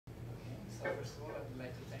So first of all, I would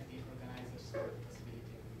like to thank the organizers for the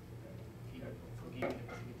possibility for giving the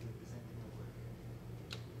possibility of presenting my work.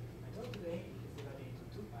 My talk today is divided into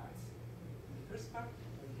two parts. In the first part,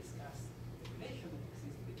 I will discuss the relation that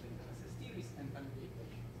exists between classes theories and Painlev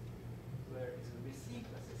equations, where, as we will see,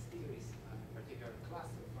 classes theories are a particular class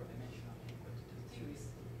of four-dimensional and quantitative theories,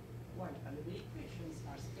 while Painlev equations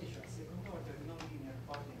are special second-order nonlinear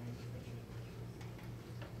ordinary differential equations.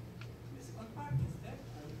 In the second part, instead,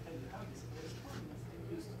 I will tell you how this correspondence can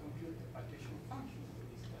be used to compute the partition function for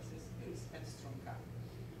these classes theories at strong K,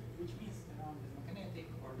 which means around the magnetic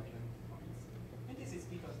or ionic points. And this is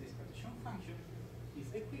because this partition function is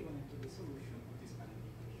equivalent to the solution of this Painlev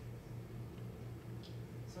equation.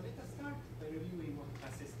 So let us start by reviewing what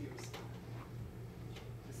classes theories are.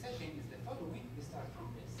 The setting is the following. We start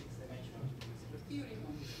from the six-dimensional universal theory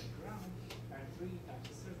on this background R3 times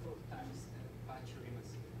a circle times a patch Riemann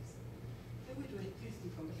surface. Then we do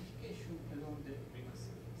electricity quantification along the Riemann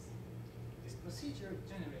surface. This procedure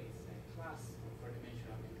generates a class of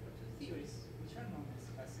four-dimensional and quantitative theories, which are known as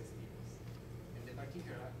classes theories. And the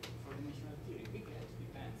particular four-dimensional theory we get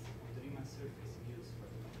depends on the Riemann surface used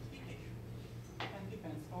for the quantification, and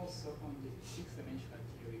depends also on the six-dimensional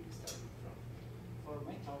theory we started from. For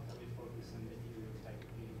my talk, I will focus on the theory of type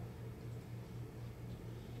Riemann.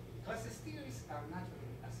 Classes theories are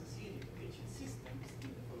naturally associated with H systems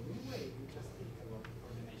in the following way. We just take a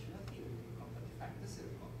four-dimensional theory, we quantify the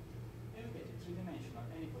circle, and we get a three-dimensional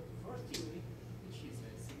n equal to 4 theory, which is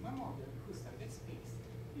a sigma model whose target space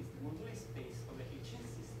is the modular space of a H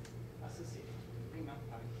system associated with the Riemann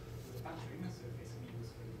Riemann surface we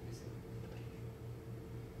use for the physical quantification.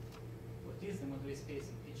 What is the modular space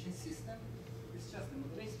of H system? It's just the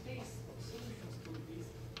modular space of solutions to these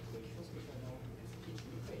equations, which are known as H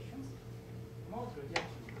equations, modular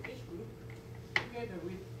reaction of the H group, together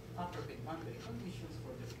with appropriate boundary conditions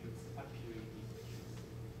for the fields appearing in equations.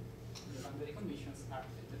 The boundary conditions are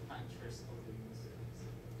at the punctures of the Riemann surface.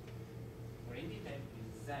 For in detail,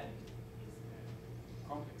 Z is a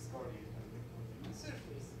complex coordinate of the Riemann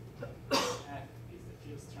surface. F is the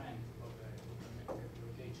field strength of a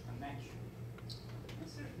rotation connection on the Riemann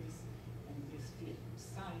surface. And this field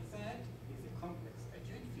psi Z is a complex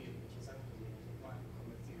adjoint field, which is actually 1,04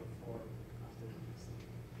 after the field.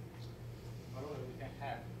 Moreover, we can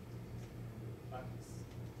have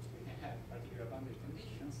particular boundary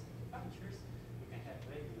conditions, punctures. We can have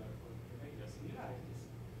regular or irregular singularities.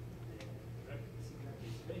 The singularity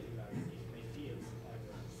is regular if my fields have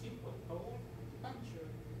a simple pole at the puncture,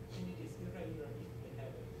 and it is irregular if they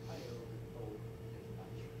have a higher order pole at the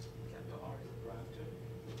puncture. Capital R is granted.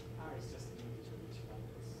 R is just an integer which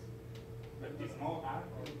values. But this small r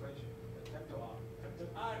or equation, capital R. Capital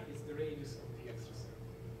R is the radius of the extra circle.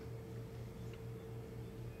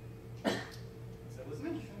 As I was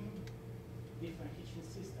mentioning, different Hitchin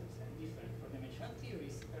systems and different four-dimensional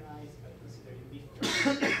theories arise by considering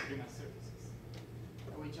different Riemann surfaces.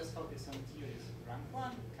 We just focus on theories of rank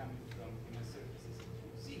 1 coming from Riemann surfaces to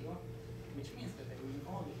 0, which means that I will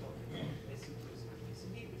only talk about SU2 or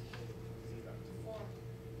SUD, which go from 0 up to 4,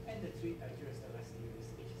 and the three Algebra-Stylized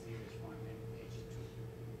theories H0, H1, and H2.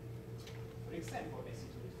 For example,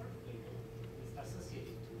 SU2 with 4 flavor is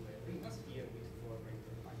associated to a Riemann sphere with 4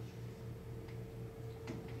 regular punctures.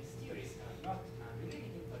 These theories are not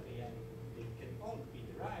unrelated, but they can all be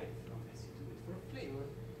derived from SU2 with 4 flavor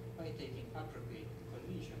by taking appropriate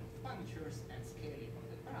collision of punctures and scaling of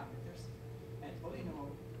the parameters. And all in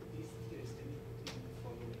all, these theories can be put in the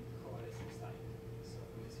following coalescing style. So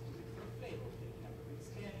from SU2 with 4 flavor, taking appropriate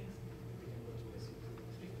scalings, we can go to SU2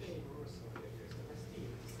 with 3 flavors, or there's the rest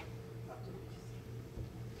theories up to HC.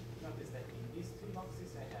 Notice that in these two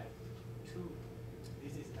boxes I have two.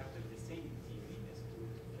 This is after the same theory as two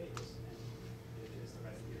flavors, and there's the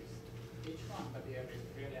rest theories H1, but they are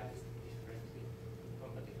realized differently,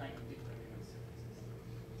 quantifying on different Riemann surfaces.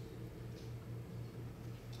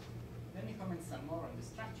 Let me comment some more on the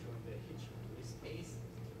structure of the Hitch modular space.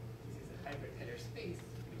 This is a hybrid Heller space,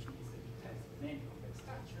 which means that it has many complex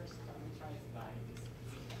structures parameterized by this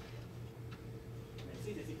zeta. When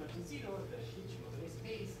zeta is equal to 0, the Hitch modular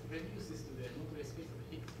space reduces to the modular space of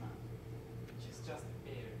Higgsman, which is just a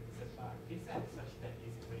pair Z bar Pz such that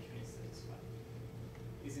this equation is satisfied.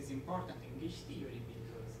 This is important in gauge theory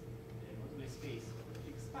because the modular space of the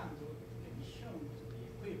Higgs bundle can be shown to be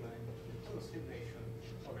equivalent to the torus vibration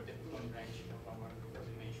over the Coulomb branch of our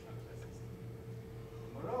four-dimensional class system.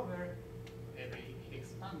 Moreover, every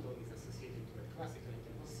Higgs bundle is associated to a classical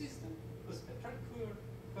interval system whose spectral curve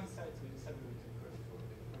coincides with the subgroup curve for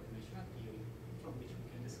the four-dimensional theory, from which we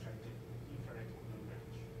can describe the infrared Coulomb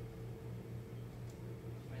branch.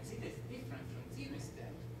 When zeta is different from 0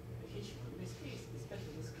 instead, the Hitch modular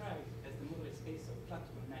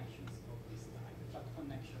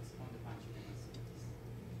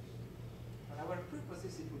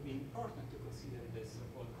important to consider the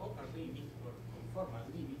so-called upper limit or conformal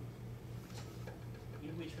limit,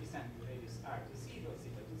 in which we send the radius r to 0,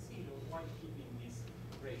 zeta to 0, while keeping this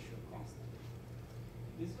ratio constant.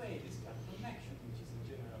 In this way, this flat connection, which is in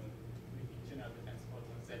general depends both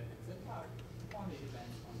on z and z bar, only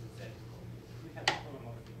depends on the z coordinate. We have a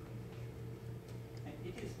holomorphic connection. And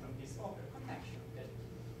it is from this upper connection that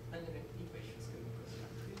Painlev equations can be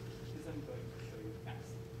constructed, as I'm going to show you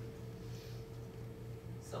next.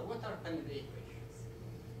 So what are Painlev equations?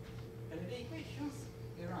 Painlev equations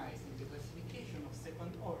arise in the classification of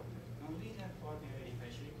second order nonlinear ordinary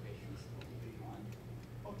differential equations of degree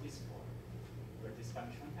 1 of this form, where this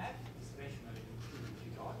function f is rationally included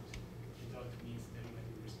g dot. G dot means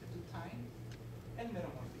derivative with respect to time, and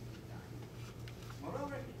meromorphic to time.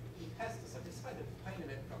 Moreover, it has to satisfy the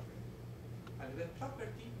Painlev property. Painlev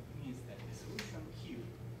property means that the solution Q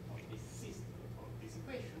of this system, of this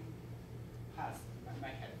equation,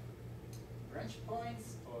 might have branch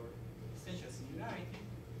points or essential singularity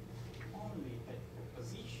only at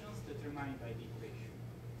positions determined by the equation,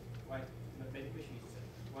 while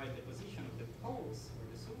the position of the poles for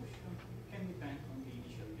the solution can depend on the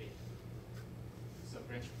initial data. So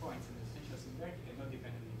branch points and essential singularity cannot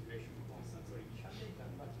depend on the integration of constants or initial data,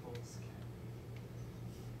 but poles can.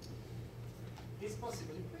 These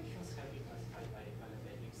possible equations have been classified by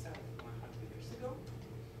Painlev himself 100 years ago.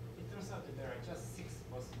 It turns out that there are just 6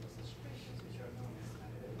 possible such equations, which are known as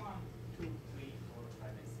Painlev 1, 2, 3, 4,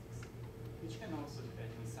 5, and 6, which can also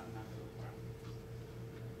depend on some number of parameters.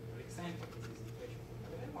 For example, this is the equation for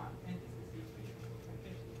Painlev 1, and this is the equation for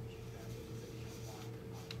Painlev 2, which depends on this addition 1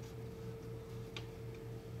 and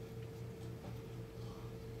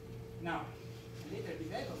 1. Now, later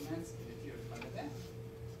developments in the theory of Painlev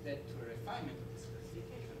led to a refinement of this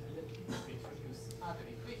classification and led people to introduce other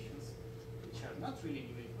equations, which are not really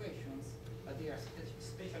new equations, but they are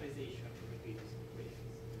specialization of the previous equations.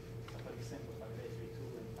 So, for example, Painlev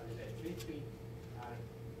 3.2 and Painlev 3.3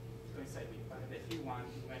 coincide with Painlev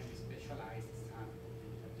 3.1 when we specialize some of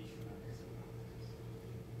the additional parameters.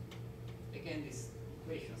 Again, these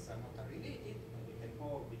equations are not unrelated, but they can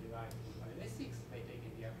all be derived from Painlev 6 by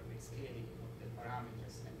taking the algebraic scaling of the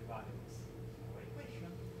parameters and the variables in our equation.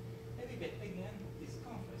 And we get again this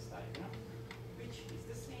converse diagram, which is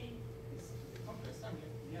the same as the converse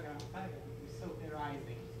diagram we saw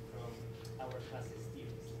arising from our classes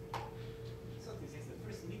theories. So this is the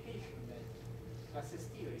first indication that classes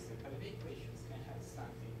theories and Painlev equations can have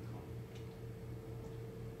something in common.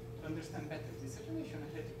 To understand better this explanation, I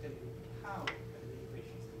have to tell you how Painlev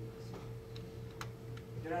equations can be pursued.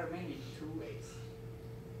 There are mainly 2 ways.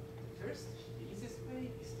 The first, the easiest way,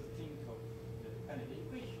 is to think of the Painlev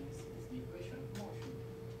equations as the equation of motion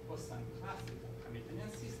of some classical Hamiltonian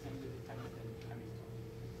system with a Hamilton.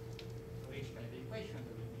 For each Painlev equation,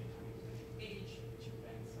 there will be a Hamiltonian H, which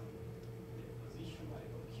depends on the position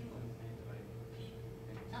variable Q and the variable P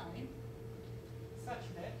and time, such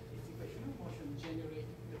that its equation of motion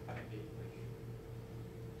generates the Painlev equation.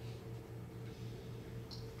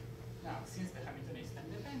 Now, since the Hamiltonian is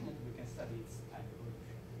time-dependent, we can study its time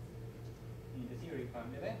evolution. In the theory of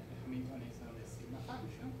Painlev, the Hamiltonian is known as sigma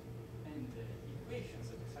function, and the equation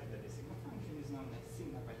satisfied by the sigma function is known as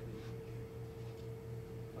sigma Painlev equation.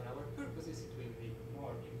 For our purposes, it will be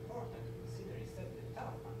more important to consider instead the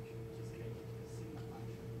tau function, which is related to the sigma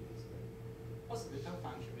function in this way. Also, the tau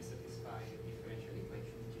function will satisfy a differential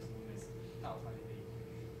equation, which is known as tau Painlev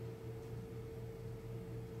equation.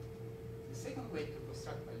 The second way to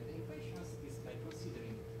construct Painlev equations is by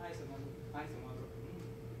considering isomorphic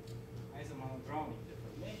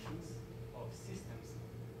deformations of systems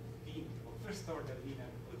of first-order linear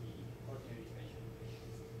ODE, ordinary differential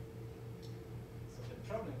equations. So the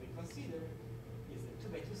problem we consider is the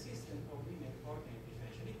 2x2 system of linear ordinary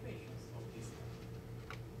differential equations of this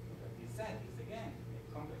type. This Z is again a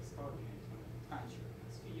complex coordinate on a puncture and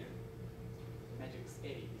a sphere. The matrix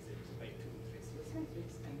A is a 2x2 traceless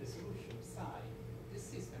matrix, and the solution psi of this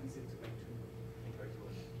system is a 2x2 invertible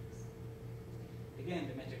matrix. Again,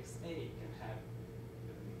 the matrix A can have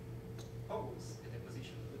poles at the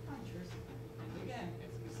position of the punctures, and again,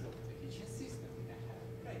 as we saw with the Hitchin system, we can have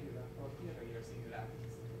regular or irregular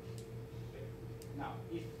singularities. Okay. Now,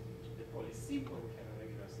 if the pole is simple, we have a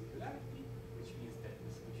regular singularity, which means that the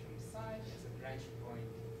solution psi has a branch point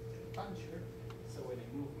at the puncture, so when I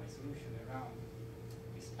move my solution around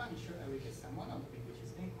this puncture, I will get some monotonic, which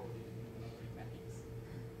is encoded in the monotonic matrix.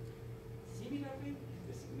 Similarly, if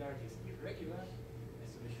the singularity is irregular, the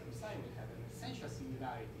solution psi will have an essential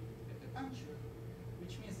singularity at the puncture,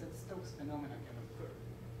 which means that Stokes phenomena can occur.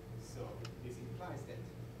 So this implies that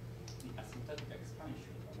the asymptotic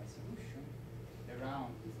expansion of my solution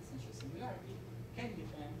around this essential similarity can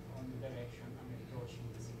depend on the direction I'm approaching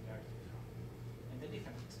the similarity from. And the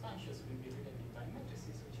different expansions will be related by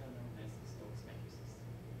matrices which are known as Stokes matrices.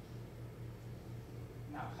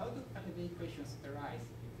 Now, how do Painlev equations arise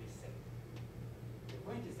in this set? The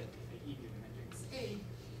point is that if I give you the matrix A,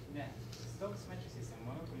 then Stokes matrices and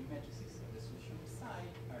monotony matrices of the solution of psi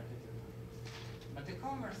are determined. But the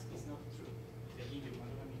converse is not true. If I give you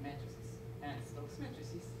monotony matrices and Stokes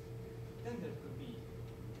matrices, then there could be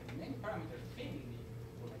a many parameter family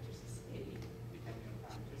for matrices A, depending on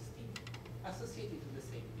parameters T, associated to the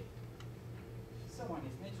same data. So one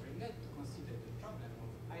is naturally led to consider the problem of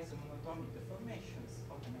isomonotonic deformations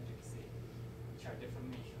of the matrix A, which are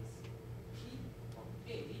deformations T of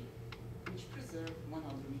A, which preserve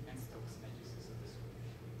monodromy and Stokes matrices of the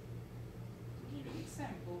solution. To give an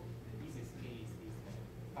example, the easiest case is the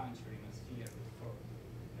puncture in a sphere with 4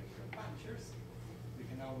 vector punctures. We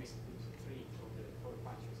can always put 3 of the 4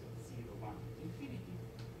 punctures at 0, 1, and infinity.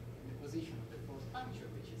 And the position of the 4th puncture,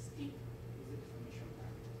 which is T, is the deformation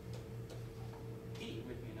parameter. T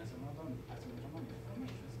will be an isomorphic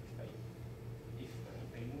deformations if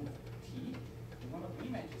I move T, the monodromy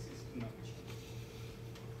matrices do not change.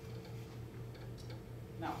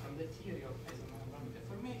 Now, from the theory of isomorphic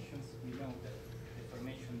deformations, we know that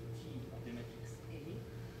deformation T of the matrix A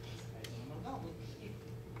is isomorphic if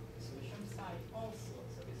the solution psi also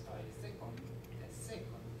satisfies the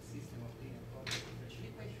second system of linear coordinate differential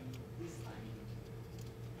equation, this time in T,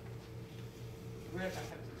 where I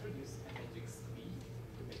have to produce a matrix B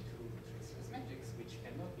to the 2 traceless matrix, which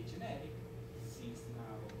cannot be generic, since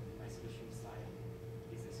now my solution psi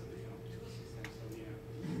is a solution of 2 systems of linear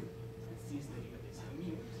coordinate, and since the derivatives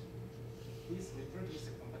commute, this will produce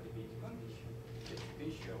a compatibility condition that you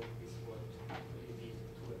can show is what actually leads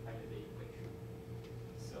to a Painlev equation.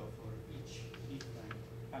 So for each different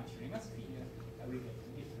puncture in a sphere, I will get a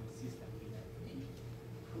different system linear D,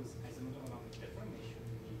 whose isomorphic deformation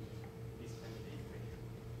will be this Painlev equation.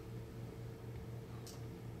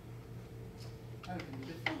 Now we can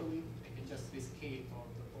do the following. I can just rescale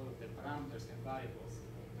all of the parameters and variables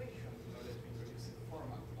in the equation in order to introduce a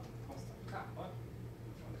format on constant kappa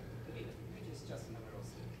in front of the derivative, which is just an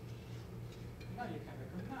numerosity. Now you can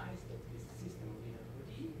recognize that this system of linear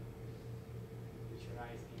ODE, which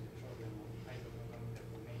arises in the problem of isomorphic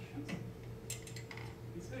deformations,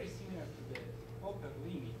 is very similar to the upper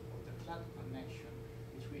limit of the flat connection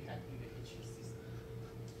which we had in the Hitching system.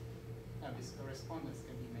 Now this correspondence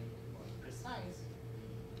can be made more precise,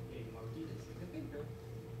 we gave more details in the paper,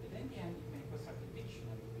 but in the end it may construct a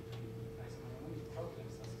dictionary between isomorphic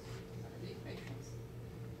problems associated to Painlev equations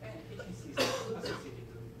and Hitching systems associated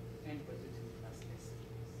to n-2 plus s.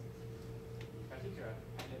 In particular,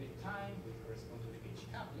 Painlev time will correspond to the gauge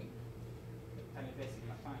coupling, the Painlev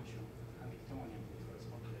sigma function Hamiltonian will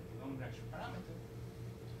correspond to the Lagrange parameter,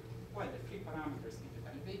 while the free parameters in the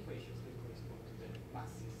Painlev equations will correspond to the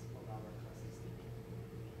masses of our classes D.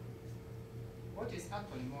 What is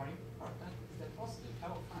actually more important is that also the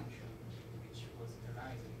tau function, which was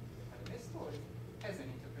arising in the Painlev story, has an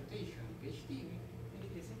interpretation in gauge theory, and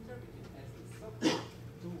it is interpreted as the so-called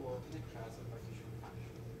duo in a class of partition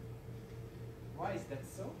functions. Why is that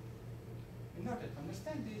so? In order to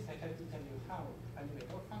understand this, I have to tell you how Painlev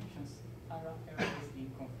functions are arised in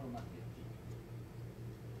conformative theory.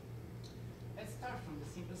 Let's start from the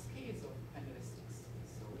simplest case of Painlev sticks.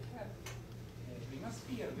 So we have a Riemann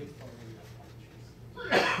sphere with 4 regular functions.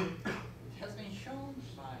 It has been shown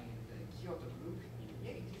by the Kyoto group in the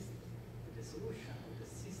 80s that the solution of the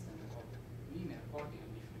system of linear coordinate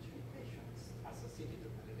differential equations associated to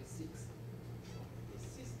Painlev 6 of this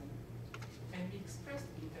system can be expressed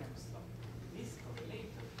in terms of this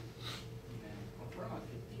correlator in a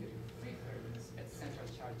conformative theory of free fermions at central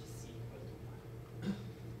charge C equal to 1,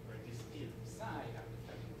 where this field psi are the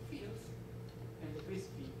Fermi fields, and the twist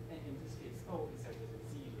field and this field O is at 0,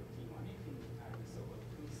 T1 infinity are the so-called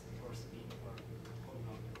twist or spin or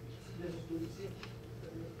polynomial fields.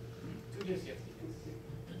 Two DCF fields.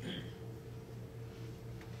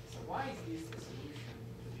 So why is this the solution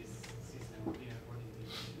to this system of linear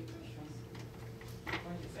coordinate differential equations? The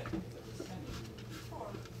point is that as I was telling you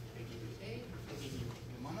before, I give you A, I give you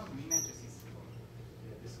the monodromy matrices for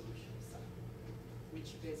the solution psi,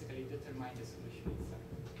 which basically determine the solution itself.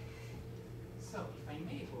 So if I'm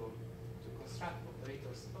able to construct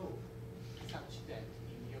operators O such that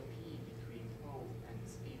in the OPE between O and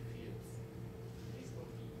spin fields, this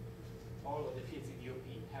OP, all of the fields in the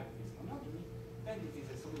OPE have this monodromy, then this is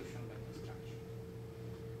a solution by construction.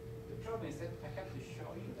 The problem is that I have to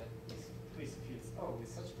show you that this twist fields O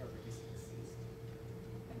with such properties exist.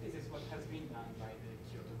 And this is what has been done by the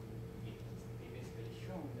Kyoto group. They basically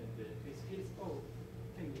shown that these fields O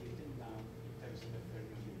can be written down in terms of the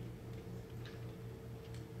Fermi unit.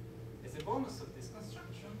 As a bonus of this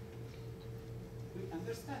construction, we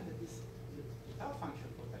understand that the tau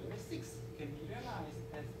function for Painlev 6 can be realized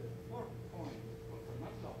as the 4-point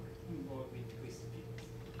conformal block involved with twist fields.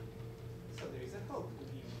 So there is a hope to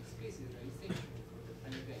give an explicit realization for the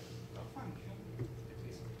Painlev tau function, at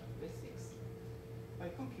least for Painlev 6,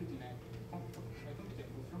 by computing a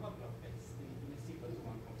conformal block that's in a sequence to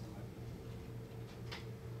one conformal block.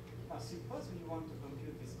 Now, suppose we want to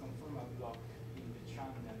compute this conformal block in the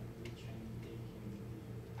channel which I'm taking,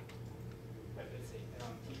 well, let's say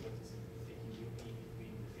around t equal to 0, taking the OP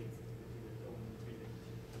between the fields between the tone and the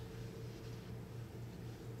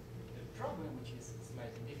The problem, which is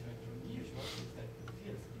slightly different from the usual, is that the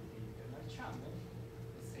fields in the internal channel,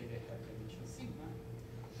 let's say they have dimension sigma,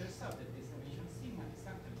 turns out that this dimension sigma is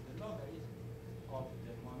actually the logarithm of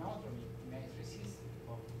the monodromy matrices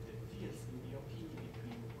of the fields in the OP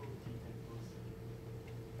between OT and OZ.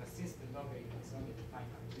 But since the logarithm is only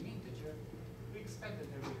defined up to an integer, we expect that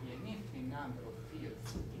there will be an infinite number of fields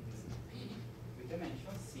in this OP with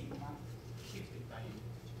dimension sigma shifted by an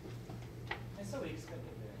integer. And so we expect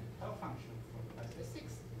that the tau function for Painlev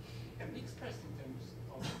 6 can be expressed in terms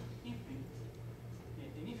of an infinite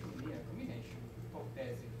linear combination of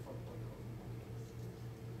basic 4-point coordinates.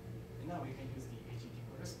 And now we can use the AGT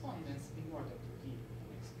correspondence in order to give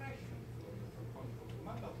an expression for the 4-point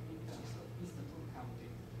conformal block in terms of instanton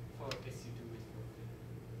counting for SU2 with 4 field.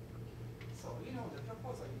 So, the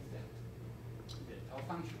proposal is that the tau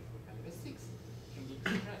function for Painlev 6 can be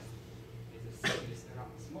expressed as a series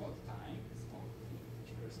around small time, small t,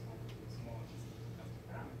 which corresponds to small instanton counting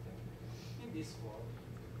parameter. In this form,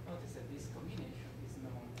 notice that this combination is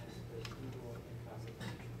known as the dual and class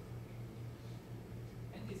function.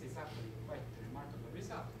 And this is actually quite a remarkable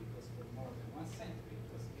result because for more than 1 century it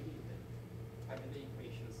was believed that Painlev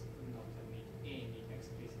equations could not admit any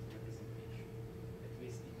explicit representation, at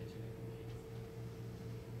least in the genetic case.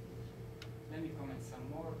 Let me comment some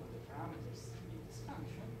more on the parameters in this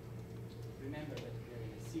function. Remember that we are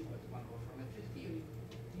in a sequence 1 conformative theory.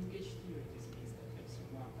 In gauge theory, this means that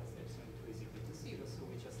epsilon 1 plus epsilon 2 is equal to 0, so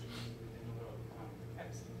we just remain with an overall parameter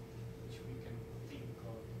epsilon, which we can think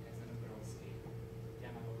of as an overall scale,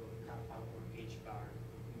 the analog of kappa or h bar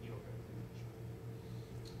in the overall dimension.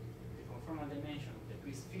 The conformal dimension of the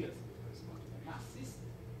twist fields will correspond to the masses,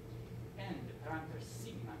 and the parameters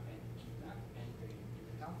sigma and eta entering in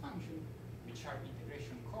the tau function, which are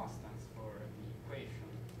integration constants for the equation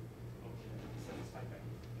of the satisfied by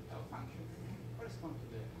the tau function, correspond to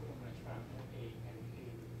the Coulomb-Branch parameter A and A.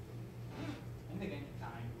 And again,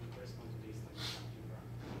 time will correspond to the instanton counting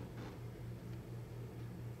parameter.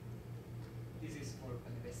 This is for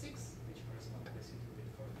Painlev 6, which corresponds to the SU2 with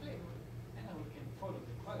 4 flavor. And now we can follow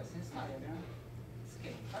the coalescence diagram,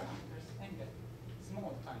 scale parameters, and get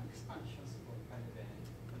small time expansions for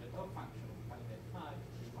the tau function of Painlev 5,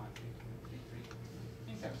 3, 1, 3, 2, and 3,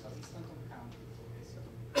 3, in terms of instanton counting for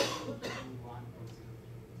SU2, 2, 1, or 0.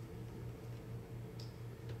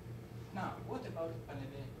 Now, what about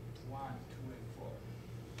Painlev 1, 2, and 4?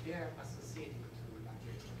 They are associated to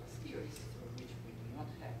algebraic theories for which we do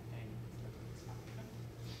not have any instanton expansion.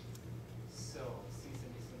 So, since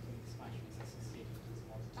an instanton expansion is associated to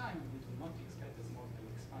small time, we do not expect a small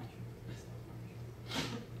time expansion of this tau function.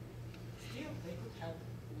 Still, they could have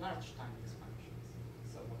large time expansions.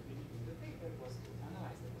 So, what we did in the paper was to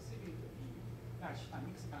analyze the possibility of giving large time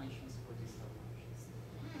expansions for these tau functions.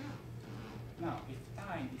 Now, if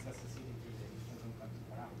time is associated with the instanton counting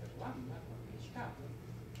parameter lambda or h kappa,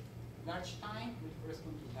 large time will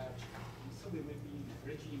correspond to large counting, so we will be in a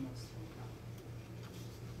regime of strong counting.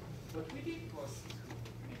 What we did was to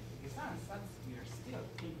make this ansatz. We are still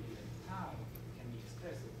thinking that tau can be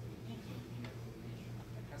expressed as an infinite linear combination of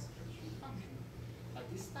the Nekrasov-Partition function. At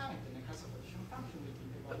this time, the Nekrasov-Partition function will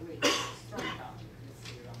be evaluated as strong counting, let's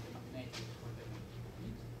say around the magnitude for the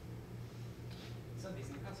point. So this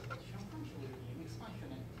Nekrasov-Partition function will be an expansion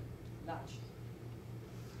at large t.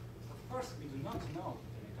 Of course, we do not know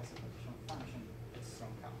the Nekrasov-Partition function at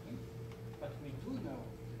strong counting, but we do know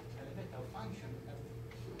that the Painlev tau function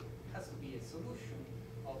has to be a solution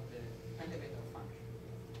of the Painlev tau function.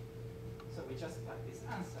 So we just plug this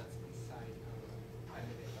ansatz inside our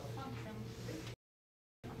Painlev tau function.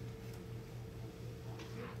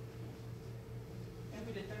 And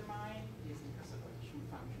we determine this Nekrasov-Partition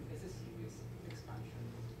function as a series of expansion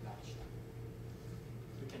of large time.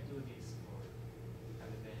 We can do this for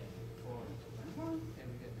Painlev 4 and 2 and 1, and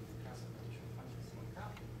we get the Nekrasov-Partition function small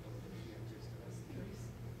cap for the three algebraic theories.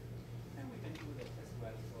 And we can do that as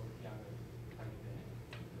well for the other Painlev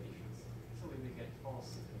equations. So we will get also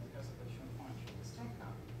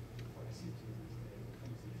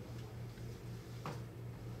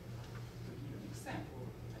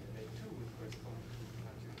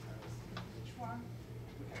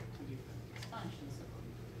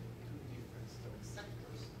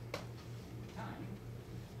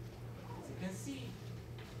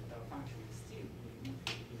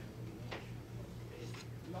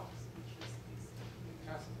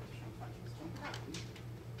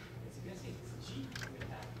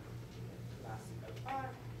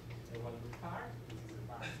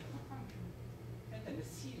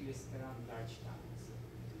around large towns.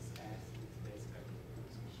 This S is basically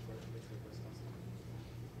corresponds to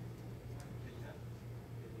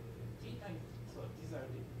theta. So these are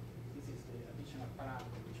this is the additional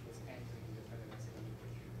parameter which was entering the federal second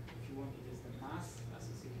equation. If you want, it is the mass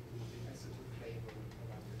associated with the SO2 flavor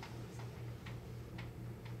of after.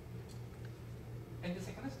 And the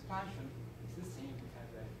second expansion is the same. We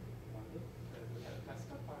have a one loop, we have a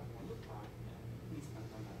classical part, one loop part, and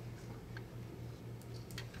instant non-linear expansion.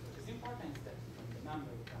 What is important is that from the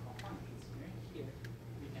number of gamma functions here,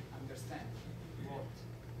 we can understand what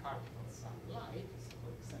particles are light. So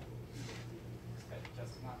for example, here we expect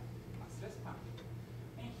just one massless particle,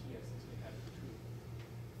 and here, since we have two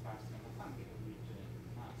parts gamma function with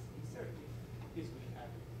mass inserted, this will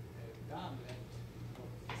have a doublet of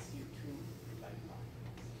SU2 like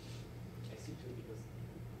particles. SU2 because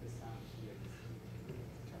the sum here is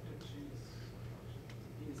capital G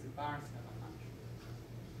is the Barnes gamma function.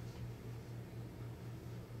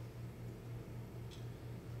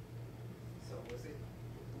 So was it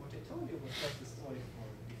what I told you was just the story for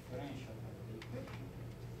differential of the equation.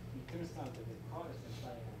 It turns out that the coordinate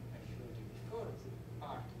diagram I showed you before is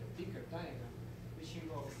part of the bigger diagram, which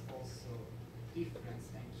involves also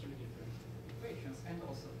difference and Q difference equations and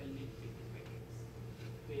also elliptic equations.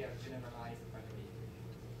 They are generalized by the equation.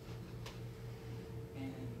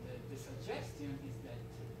 And the suggestion is that,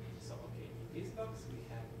 so okay, in this box we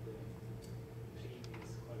have the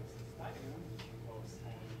previous coordinate diagram, which involves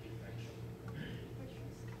only differential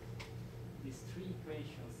equations. These three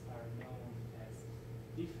equations are known as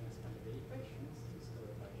difference by the equations,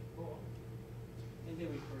 discovered by Bohr, and they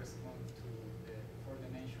will correspond to the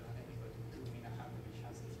four-dimensional n equal to 2 Mina-Hamilton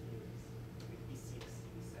chances theories with E6,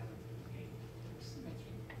 E7, E8 for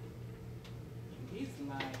symmetry. In this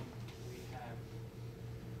line, we have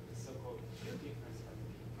the so-called Q difference by the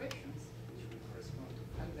equations, which will correspond to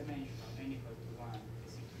five-dimensional n equal to 1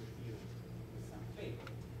 SU2 theory with some flavor.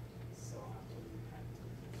 So after we have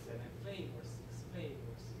 7 flavors, 6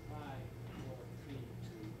 flavors, 5, 4, 3,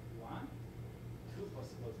 2, 1. Two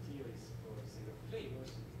possible theories for 0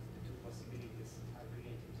 flavors. The two possibilities are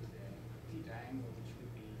related to the theta angle, which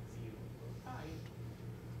would be 0 or pi.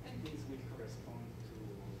 And these will correspond to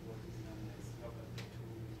what is known as local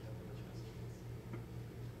topological space.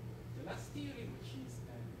 The last theory, which is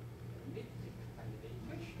an elliptic Painlev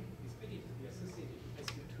equation, is believed to be associated with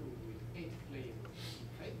SU2 with 8 flavors in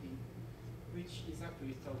Freddy, which is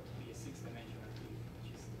actually thought to be a 6-dimensional theory,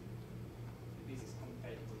 which is this is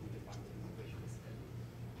compatible with the quantum equation instead.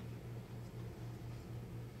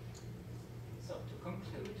 So to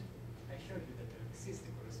conclude, I showed you that there exists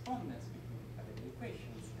a correspondence between Painlev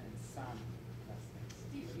equations and some class X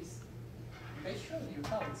theories. And I showed you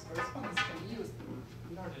how this correspondence can be used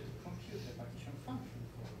in order to compute the partition function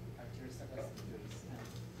for characteristic class theories and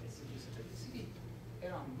SU2 reducibility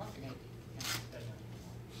around magnetic and dynamic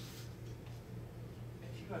models. A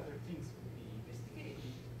few other things could be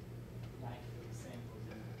investigated, like for example,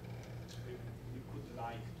 we could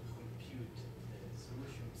like to compute the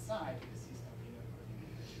solution side of the system linear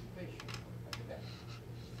coordinate equation for Painlev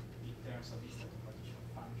in terms of these type of partition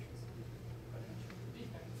functions with coordination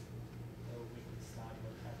defects. So we could start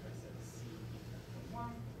what happens at C different from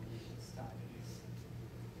 1. We could start this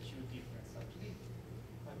Q difference of D,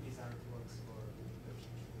 but these are works for the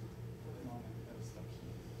future. For the moment, I will stop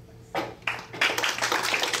here. Thanks.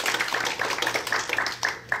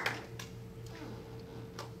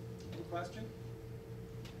 Any question?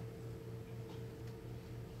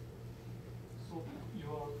 So you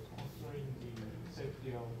are considering the safety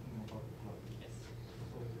outcome about the flood. Yes.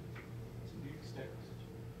 So do you expect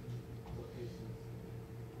other cases?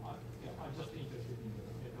 Yeah, I'm just interested in the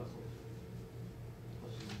methods of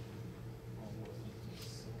pushing on what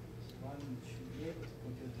So one should be able to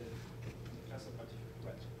compute the class of partition.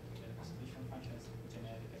 Well, the solution function is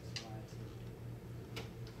generic x, y, z.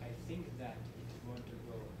 I think that if you want to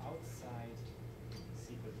go outside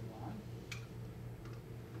c equal to 1,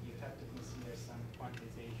 you have to consider some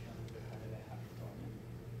quantization of the Painlev Hamiltonian.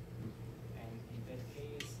 And in that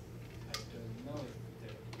case, I don't know if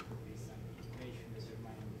there could be some equation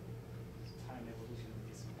determining time evolution of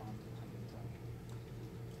this quantum Hamiltonian.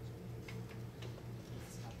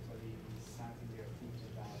 It's actually something we are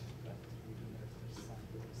thinking about, but we do not have some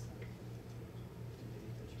in the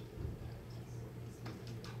literature that is not clear.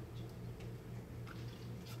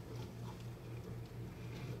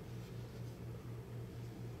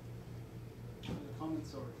 Other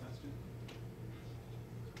comments or question?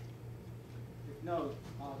 If no,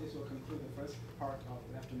 this will conclude the first part of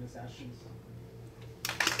the afternoon session.